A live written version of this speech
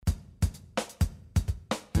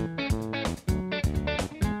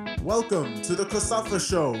Welcome to the COSAFA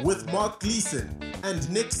Show with Mark Gleeson and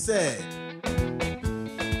Nick Said.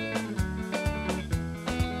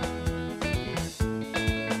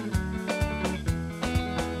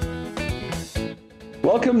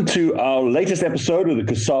 Welcome to our latest episode of the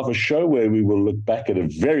COSAFA Show, where we will look back at a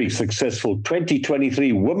very successful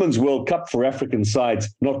 2023 Women's World Cup for African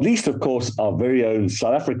sides, not least, of course, our very own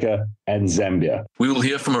South Africa and Zambia. We will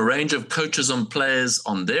hear from a range of coaches and players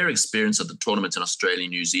on their experience at the tournament in Australia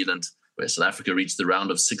and New Zealand, where South Africa reached the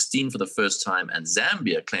round of 16 for the first time and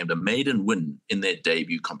Zambia claimed a maiden win in their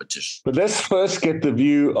debut competition. But let's first get the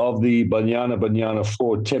view of the Banyana Banyana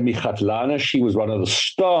forward, Thembi Kgatlana. She was one of the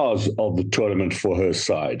stars of the tournament for her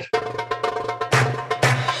side.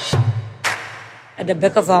 At the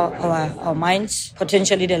back of our minds,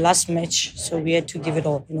 potentially the last match, so we had to give it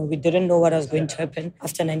all. We didn't know what was going to happen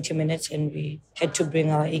after 90 minutes, and we had to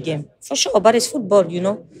bring our A game. For sure, but it's football,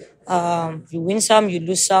 You win some, you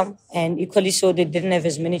lose some, and equally so, they didn't have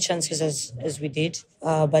as many chances as we did,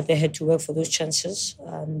 but they had to work for those chances.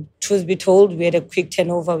 Truth be told, we had a quick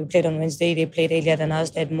turnover. We played on Wednesday. They played earlier than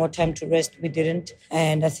us. They had more time to rest. We didn't,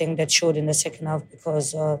 and I think that showed in the second half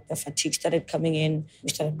because the fatigue started coming in. We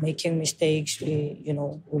started making mistakes. We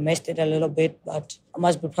messed it a little bit, but I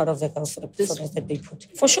must be proud of the girls for the performance that they put.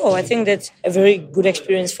 For sure, I think that's a very good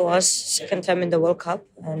experience for us. Second time in the World Cup,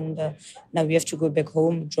 and now we have to go back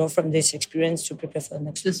home, draw from this experience to prepare for the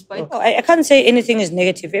next. I can't say anything is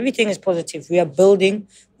negative. Everything is positive. We are building.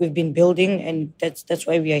 We've been building, and that's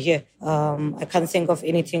why we are here. I can't think of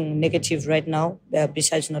anything negative right now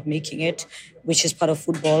besides not making it, which is part of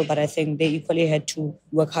football. But I think they equally had to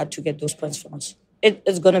work hard to get those points from us.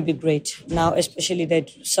 It's going to be great now, especially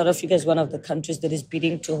that South Africa is one of the countries that is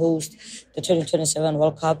bidding to host the 2027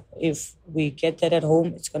 World Cup. If we get that at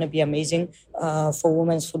home, it's going to be amazing for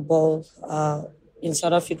women's football in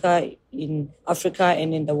South Africa, in Africa,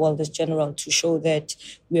 and in the world as general, to show that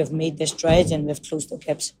we have made the strides and we have closed the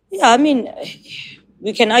gaps. Yeah,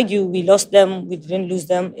 we can argue we lost them, we didn't lose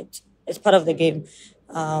them. It's part of the game.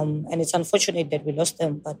 And it's unfortunate that we lost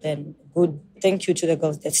them, but then good thank you to the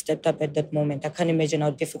girls that stepped up at that moment. I can't imagine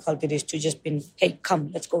how difficult it is to just be, hey,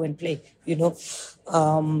 come, let's go and play,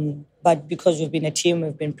 But because we've been a team,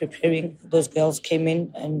 we've been preparing, those girls came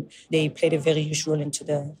in and they played a very huge role into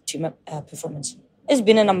the team performance. It's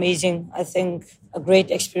been an amazing, I think, a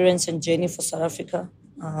great experience and journey for South Africa.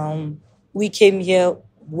 We came here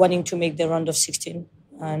wanting to make the round of 16,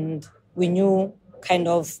 and we knew kind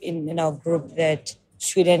of in our group that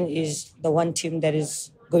Sweden is the one team that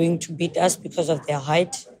is going to beat us because of their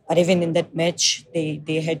height. But even in that match,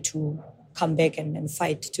 they had to come back and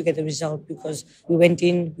fight to get the result because we went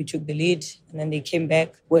in, we took the lead, and then they came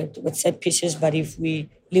back with set pieces. But if we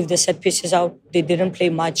leave the set pieces out, they didn't play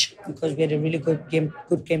much because we had a really good game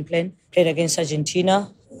plan. Played against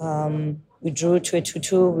Argentina. We drew to a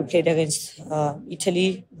 2-2. We played against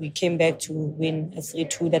Italy. We came back to win a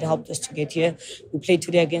 3-2 that helped us to get here. We played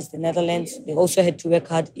today against the Netherlands. They also had to work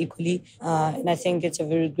hard equally. And I think it's a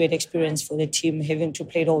very great experience for the team, having to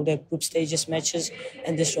play all the group stages matches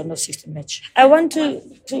and this round of 16 match. I want to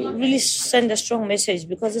really send a strong message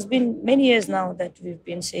because it's been many years now that we've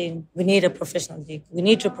been saying we need a professional league. We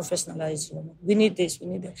need to professionalize. We need this. We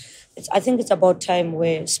need that. I think it's about time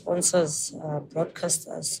where sponsors,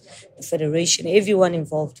 broadcasters, the federation, everyone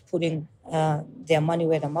involved putting their money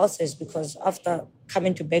where their mouth is, because after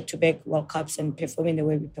coming to back-to-back World Cups and performing the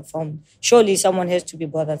way we perform, surely someone has to be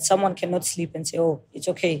bothered. Someone cannot sleep and say, oh, it's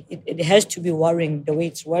okay. It has to be worrying the way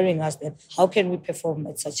it's worrying us, that how can we perform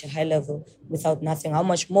at such a high level without nothing? How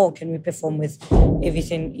much more can we perform with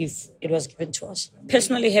everything if it was given to us?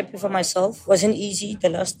 Personally happy for myself. Wasn't easy the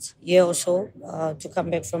last year or so to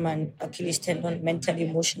come back from an Achilles tendon. Mentally,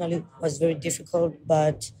 emotionally, was very difficult,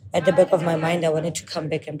 but at the back of my mind, I wanted to come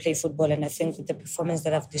back and play football. And I think with the performance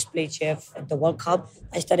that I've displayed here at the World Cup,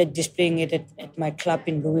 I started displaying it at my club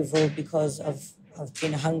in Louisville because I've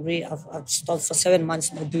been hungry. I've stalled for 7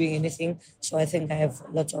 months not doing anything. So I think I have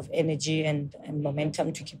lots of energy and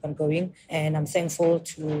momentum to keep on going. And I'm thankful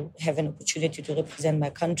to have an opportunity to represent my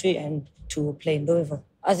country and to play in Louisville.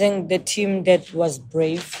 I think the team that was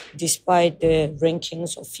brave, despite the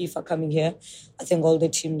rankings of FIFA coming here, I think all the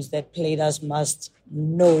teams that played us must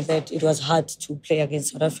know that it was hard to play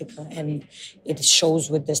against South Africa, and it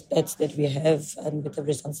shows with the stats that we have and with the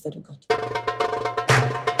results that we got.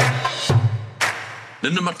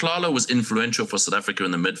 Linda Motlhalo was influential for South Africa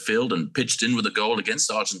in the midfield and pitched in with a goal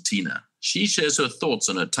against Argentina. She shares her thoughts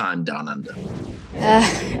on her time down under.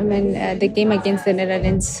 The game against the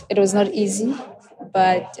Netherlands, it was not easy.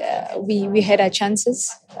 but we had our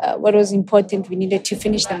chances. What was important, we needed to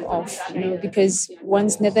finish them off, because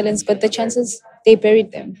once Netherlands got the chances, they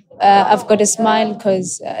buried them. I've got a smile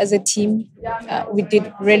because as a team, we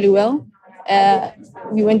did really well.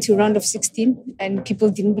 We went to round of 16 and people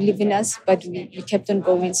didn't believe in us, but we kept on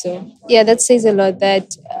going. So yeah, that says a lot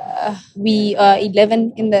that we are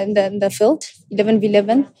 11 in the field,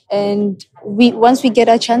 11v11, and once we get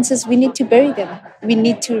our chances, we need to bury them. We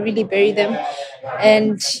need to really bury them.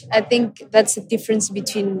 And I think that's the difference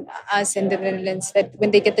between us and the Netherlands, that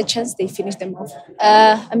when they get the chance, they finish them off.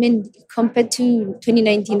 Compared to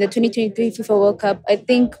 2019, the 2023 FIFA World Cup, I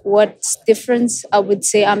think what's different, I would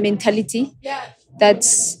say, our mentality.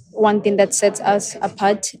 That's one thing that sets us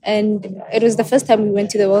apart. And it was the first time we went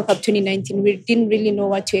to the World Cup 2019. We didn't really know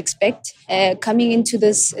what to expect. Coming into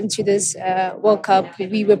this World Cup,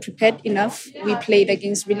 we were prepared enough. We played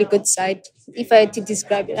against really good side. If I had to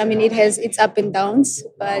describe it, it has its up and downs,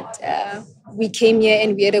 but we came here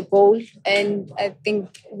and we had a goal, and I think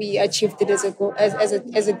we achieved it as a goal,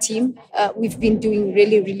 as a team. We've been doing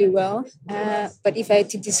really, really well. But if I had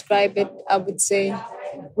to describe it, I would say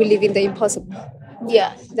we live in the impossible.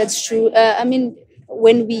 Yeah, that's true.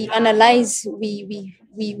 When we analyze, we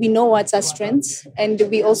know what's our strengths, and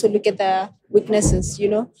we also look at the weaknesses,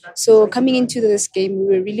 So coming into this game,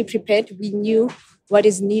 we were really prepared. We knew what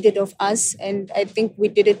is needed of us, and I think we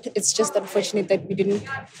did it. It's just unfortunate that we didn't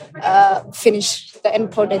finish the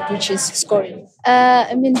end product, which is scoring.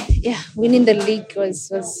 Winning the league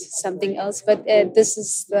was something else, but this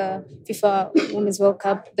is the FIFA Women's World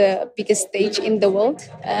Cup, the biggest stage in the world.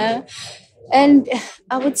 And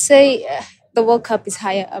I would say the World Cup is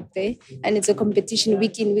higher up there, and it's a competition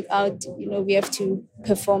week in, week out. We have to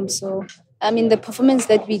perform. So, the performance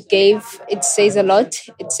that we gave, it says a lot.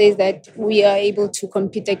 It says that we are able to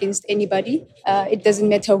compete against anybody. It doesn't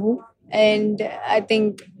matter who. And I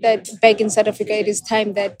think that back in South Africa, it is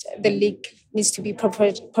time that the league needs to be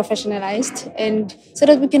professionalized, and so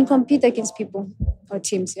that we can compete against people or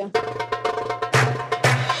teams. Yeah.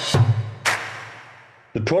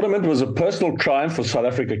 The tournament was a personal triumph for South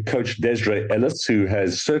Africa coach Des Ellis, who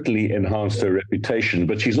has certainly enhanced her reputation,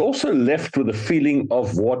 but she's also left with a feeling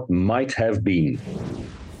of what might have been.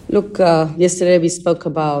 Look, yesterday we spoke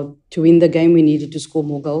about to win the game, we needed to score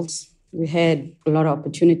more goals. We had a lot of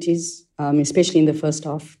opportunities, especially in the first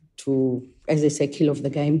half, to, as they say, kill off the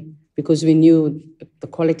game, because we knew the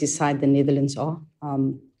quality side the Netherlands are.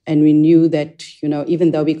 And we knew that,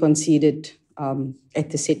 even though we conceded at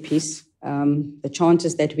the set piece, the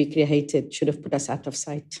chances that we created should have put us out of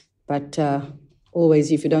sight. But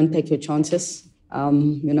always, if you don't take your chances,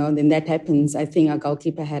 then that happens. I think our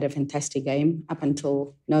goalkeeper had a fantastic game up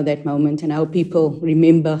until that moment, and how people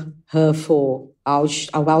remember her for how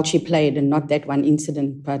well she played and not that one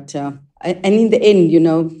incident. But and in the end,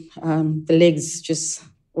 the legs just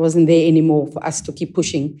wasn't there anymore for us to keep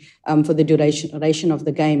pushing for the duration of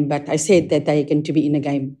the game. But I said that they're going to be in a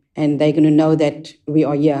game, and they're going to know that we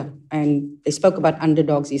are here. And they spoke about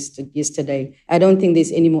underdogs yesterday. I don't think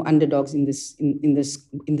there's any more underdogs in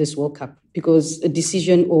this World Cup, because a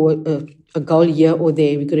decision or a goal here or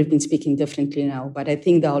there, we could have been speaking differently now. But I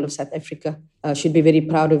think the whole of South Africa should be very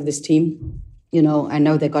proud of this team. I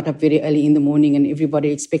know they got up very early in the morning and everybody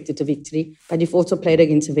expected a victory. But you've also played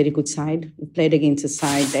against a very good side. We played against a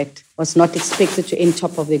side that was not expected to end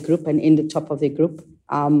top of their group and end the top of their group.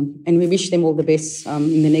 And we wish them all the best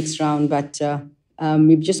in the next round. But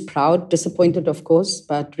we're just proud, disappointed, of course,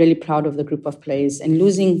 but really proud of the group of players. And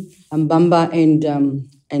losing Bamba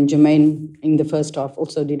and Jermaine in the first half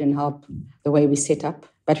also didn't help the way we set up.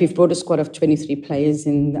 But we've brought a squad of 23 players,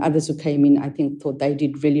 and the others who came in, I think, thought they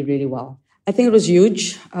did really, really well. I think it was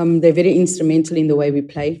huge. They're very instrumental in the way we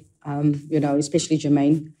play, especially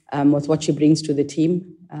Jermaine, with what she brings to the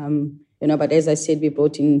team. But as I said, we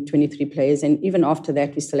brought in 23 players, and even after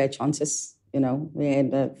that, we still had chances. We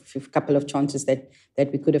had a couple of chances that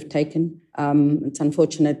we could have taken. It's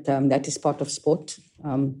unfortunate that is part of sport,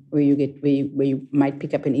 where you might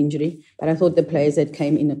pick up an injury. But I thought the players that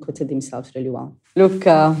came in acquitted themselves really well. Look,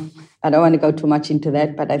 I don't want to go too much into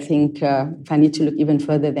that, but I think if I need to look even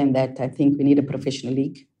further than that, I think we need a professional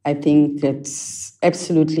league. I think it's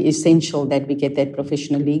absolutely essential that we get that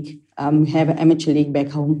professional league. We have an amateur league back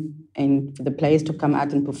home, and for the players to come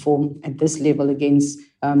out and perform at this level against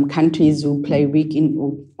countries who play week in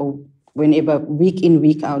or whenever, week in,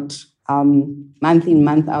 week out, month in,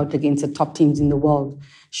 month out against the top teams in the world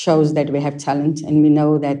shows that we have talent. And we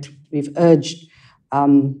know that we've urged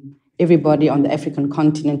everybody on the African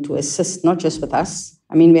continent to assist, not just with us.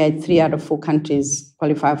 We had 3 out of 4 countries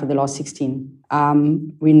qualify for the last 16.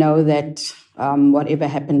 We know that whatever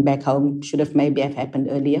happened back home should have maybe have happened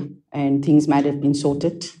earlier, and things might have been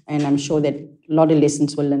sorted. And I'm sure that a lot of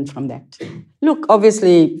lessons were learned from that. Look,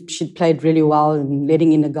 obviously, she played really well, and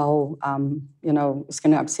letting in a goal, it's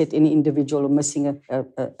going to upset any individual, or missing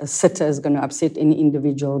a sitter is going to upset any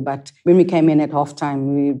individual. But when we came in at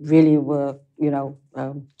halftime, we really were,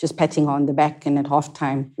 just patting her on the back. And at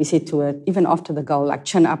halftime, we said to her, even after the goal, like,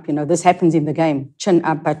 chin up, this happens in the game, chin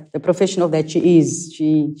up. But the professional that she is,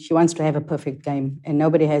 she wants to have a perfect game, and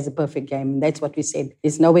nobody has a perfect game. And that's what we said.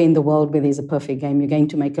 There's nowhere in the world where there's a perfect game. You're going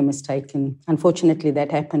to make a mistake. And unfortunately,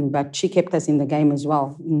 that happened. But she kept us in the game as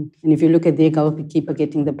well. And if you look at their goalkeeper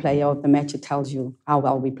getting the player of the match, it tells you how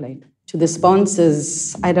well we played. To the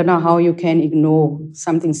sponsors, I don't know how you can ignore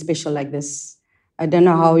something special like this. I don't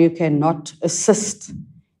know how you can not assist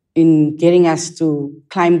in getting us to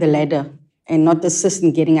climb the ladder and not assist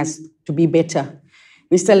in getting us to be better.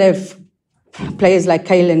 We still have players like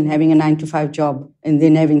Kaylin having a 9-to-5 job and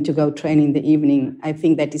then having to go train in the evening. I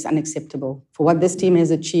think that is unacceptable. For what this team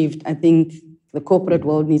has achieved, I think the corporate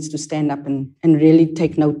world needs to stand up and really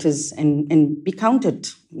take notice and be counted,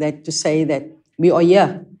 that to say that we are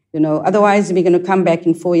here. Otherwise we're going to come back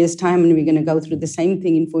in 4 years' time and we're going to go through the same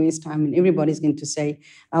thing in 4 years' time, and everybody's going to say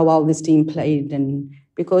how well this team played, and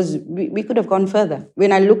because we could have gone further.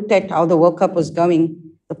 When I looked at how the World Cup was going,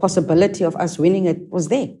 the possibility of us winning it was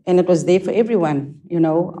there, and it was there for everyone,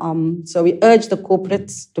 So we urge the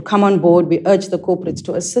corporates to come on board. We urge the corporates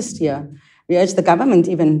to assist here. We urge the government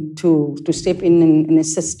even to step in and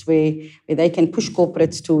assist where they can push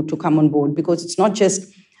corporates to come on board, because it's not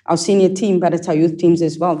just our senior team, but it's our youth teams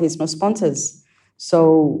as well. There's no sponsors.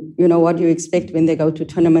 So, what do you expect when they go to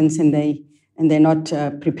tournaments and they're not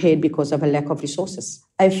prepared because of a lack of resources?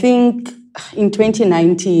 I think in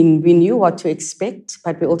 2019, we knew what to expect,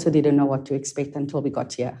 but we also didn't know what to expect until we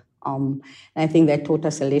got here. And I think that taught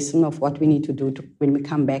us a lesson of what we need to do when we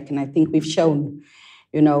come back. And I think we've shown,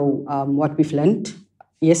 what we've learned.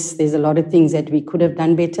 Yes, there's a lot of things that we could have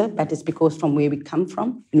done better, but it's because from where we come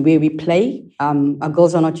from and where we play, our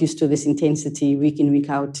girls are not used to this intensity week in, week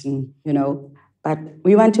out, and But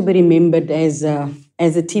we want to be remembered as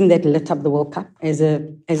a team that lit up the World Cup, as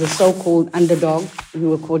a so-called underdog. We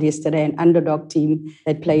were called yesterday an underdog team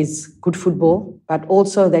that plays good football, but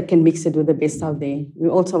also that can mix it with the best out there. We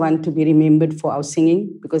also want to be remembered for our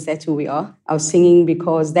singing, because that's who we are. Our singing,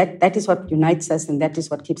 because that is what unites us and that is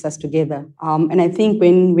what keeps us together. And I think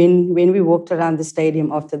when we walked around the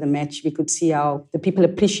stadium after the match, we could see how the people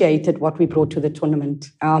appreciated what we brought to the tournament.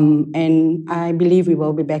 And I believe we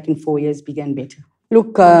will be back in 4 years, bigger and better.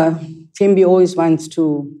 Look, Thembi always wants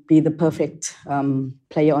to be the perfect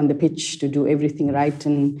player on the pitch, to do everything right.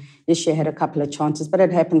 And yes, she had a couple of chances, but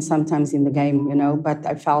it happens sometimes in the game, But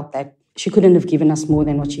I felt that she couldn't have given us more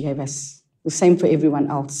than what she gave us. The same for everyone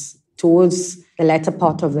else. Towards the latter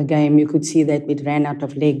part of the game, you could see that it ran out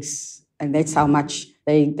of legs. And that's how much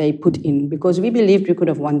they put in, because we believed we could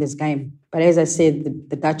have won this game. But as I said,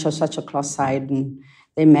 the Dutch are such a class side, and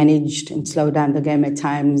they managed and slowed down the game at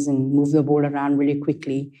times and moved the ball around really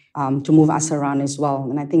quickly to move us around as well.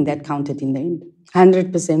 And I think that counted in the end.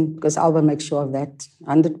 100%, because Alba makes sure of that.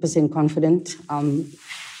 100% confident. The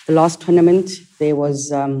last tournament, there was,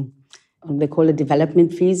 they call it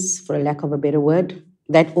development fees, for a lack of a better word.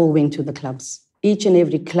 That all went to the clubs. Each and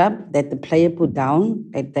every club that the player put down,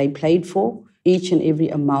 that they played for, each and every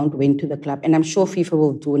amount went to the club. And I'm sure FIFA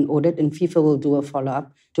will do an audit and FIFA will do a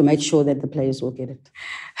follow-up to make sure that the players will get it.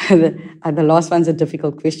 The last one's a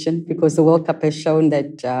difficult question, because the World Cup has shown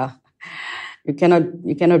that you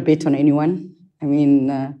cannot bet on anyone. I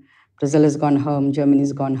mean, Brazil has gone home,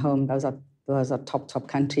 Germany's gone home. Those are top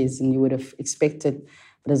countries, and you would have expected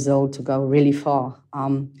Brazil to go really far.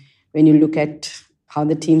 When you look at how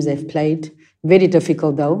the teams have played, very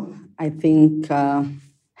difficult though. I think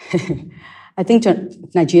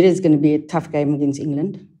Nigeria is going to be a tough game against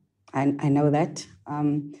England. I know that.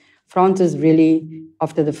 France has really,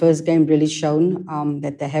 after the first game, really shown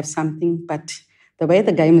that they have something. But the way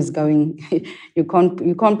the game is going, you can't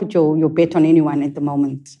put your bet on anyone at the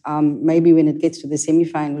moment. Maybe when it gets to the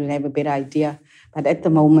semi-final, we'll have a better idea. But at the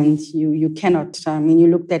moment, you cannot. You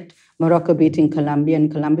looked at Morocco beating Colombia,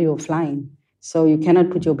 and Colombia were flying. So you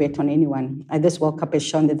cannot put your bet on anyone. This World Cup has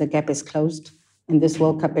shown that the gap is closed. And this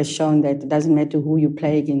World Cup has shown that it doesn't matter who you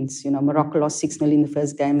play against. Morocco lost 6-0 in the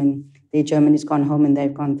first game, and Germany's gone home and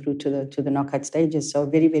they've gone through to the knockout stages. So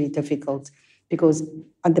very, very difficult, because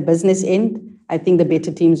at the business end, I think the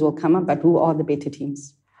better teams will come up. But who are the better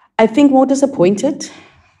teams? I think more disappointed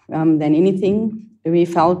than anything. We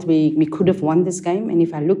felt we could have won this game. And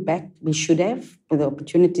if I look back, we should have, with the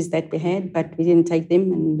opportunities that we had, but we didn't take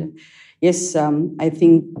them. And yes, I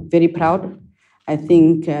think very proud. I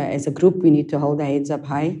think as a group, we need to hold our heads up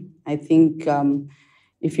high. I think,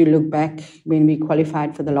 If you look back, when we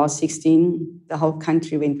qualified for the last 16, the whole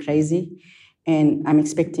country went crazy. And I'm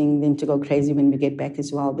expecting them to go crazy when we get back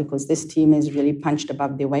as well, because this team has really punched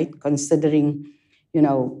above their weight, considering,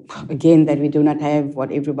 again, that we do not have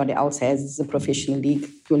what everybody else has. It's a professional league,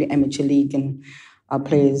 purely amateur league, and our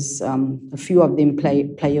players, a few of them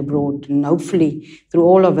play abroad. And hopefully, through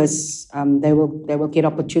all of us, they will get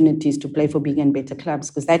opportunities to play for bigger and better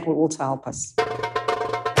clubs, because that will also help us.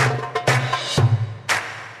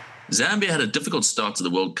 Zambia had a difficult start to the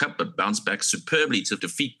World Cup, but bounced back superbly to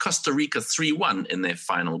defeat Costa Rica 3-1 in their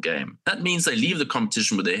final game. That means they leave the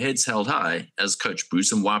competition with their heads held high, as coach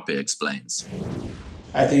Bruce Mwape explains.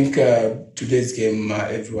 I think today's game,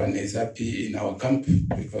 everyone is happy in our camp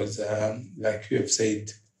because, like you have said,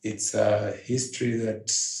 it's a history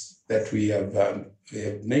that we have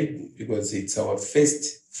made, because it's our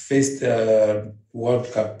first World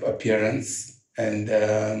Cup appearance, and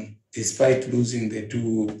despite losing the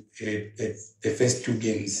first two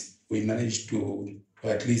games, we managed to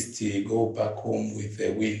at least go back home with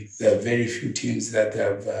a win. There are very few teams that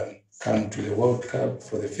have come to the World Cup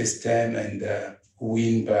for the first time and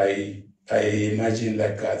win by imagine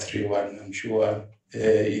like a 3-1. I'm sure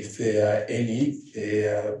if there are any, they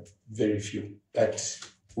are very few. But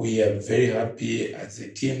we are very happy as a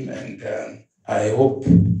team, and I hope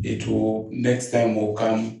next time we'll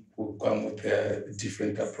come with a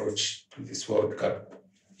different approach to this World Cup.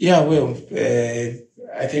 Yeah, well,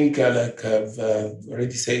 I think like I've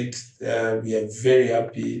already said, we are very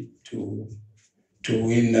happy to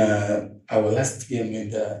win our last game in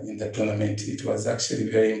the tournament. It was actually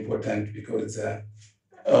very important because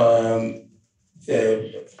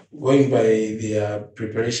going by the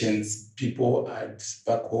preparations, people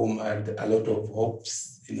back home had a lot of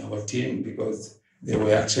hopes in our team because they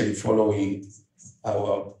were actually following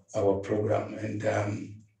our program, and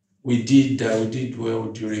we did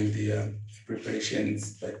well during the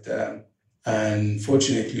preparations, but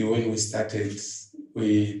unfortunately when we started,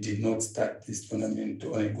 we did not start this tournament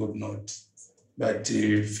on a good note. But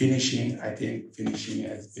finishing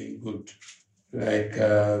has been good. Like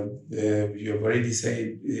you have already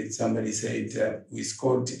said, somebody said we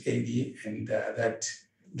scored 80, and that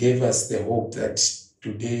gave us the hope that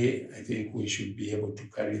today I think we should be able to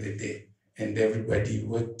carry the day. And everybody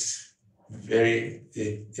worked very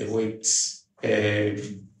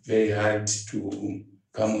hard to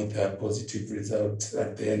come with a positive result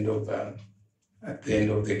at the end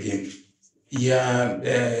of the game.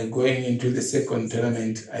 Yeah, going into the second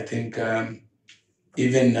tournament, I think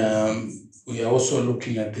even we are also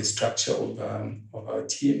looking at the structure of our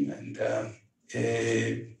team and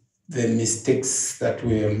the mistakes that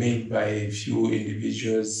were made by a few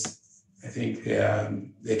individuals. I think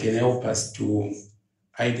they can help us to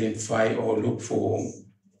identify or look for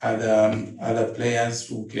other players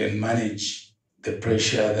who can manage the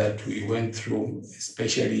pressure that we went through,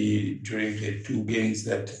 especially during the two games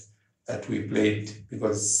that we played,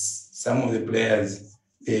 because some of the players,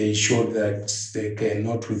 they showed that they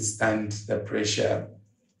cannot withstand the pressure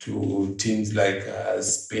to teams like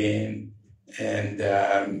Spain and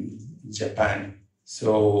Japan.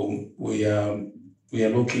 So we are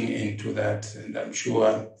looking into that, and I'm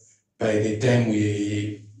sure by the time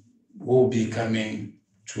we will be coming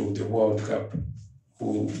to the World Cup,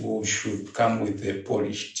 we should come with a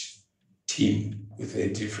polished team with a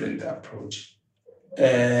different approach.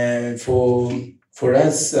 For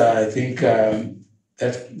us, I think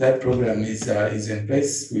that program is in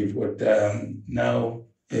place. We've got now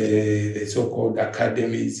the so-called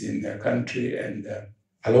academies in the country, and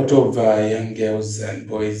a lot of young girls and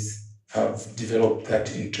boys have developed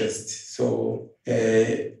that interest. So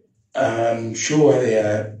I'm sure they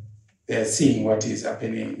are seeing what is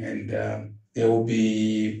happening, and they will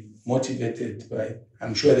be motivated by.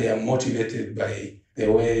 I'm sure they are motivated by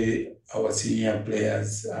the way our senior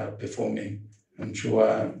players are performing. I'm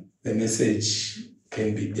sure the message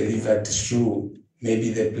can be delivered through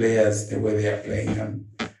maybe the players, the way they are playing.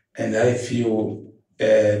 And I feel,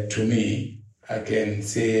 to me, I can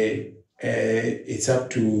say it's up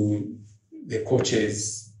to the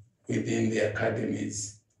coaches within the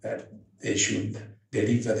academies that they should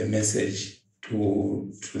deliver the message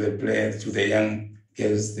to the players, to the young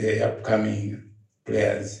girls, the upcoming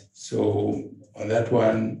players. So on that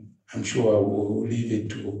one, I'm sure we'll leave it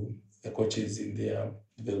to the coaches in their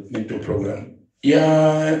developmental program.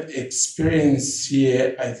 Yeah, experience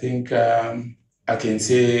here, I think I can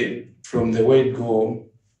say from the word go,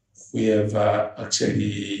 we have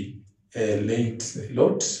actually learned a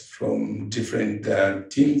lot from different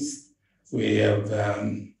teams. We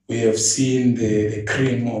have seen the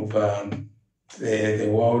cream of the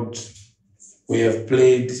world we have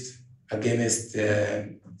played against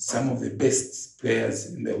some of the best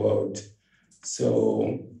players in the world.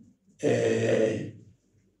 So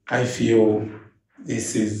I feel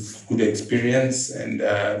this is good experience, and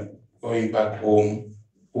going back home,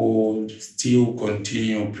 we'll still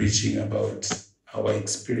continue preaching about our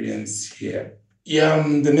experience here.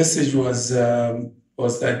 The message was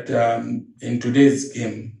that in today's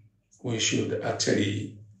game, we should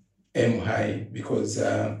actually aim high because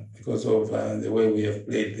of the way we have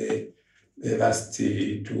played the last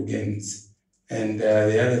two games. And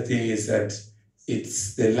the other thing is that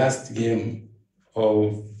it's the last game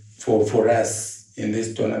for us in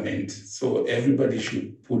this tournament. So everybody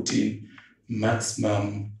should put in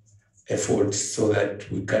maximum effort so that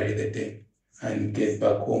we carry the day and get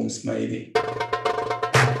back home smiling.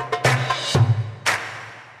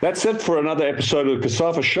 That's it for another episode of the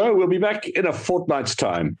COSAFA Show. We'll be back in a fortnight's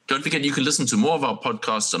time. Don't forget, you can listen to more of our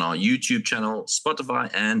podcasts on our YouTube channel, Spotify,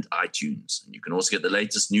 and iTunes. And you can also get the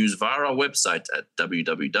latest news via our website at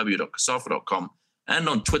www.cosafa.com and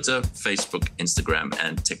on Twitter, Facebook, Instagram,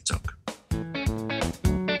 and TikTok.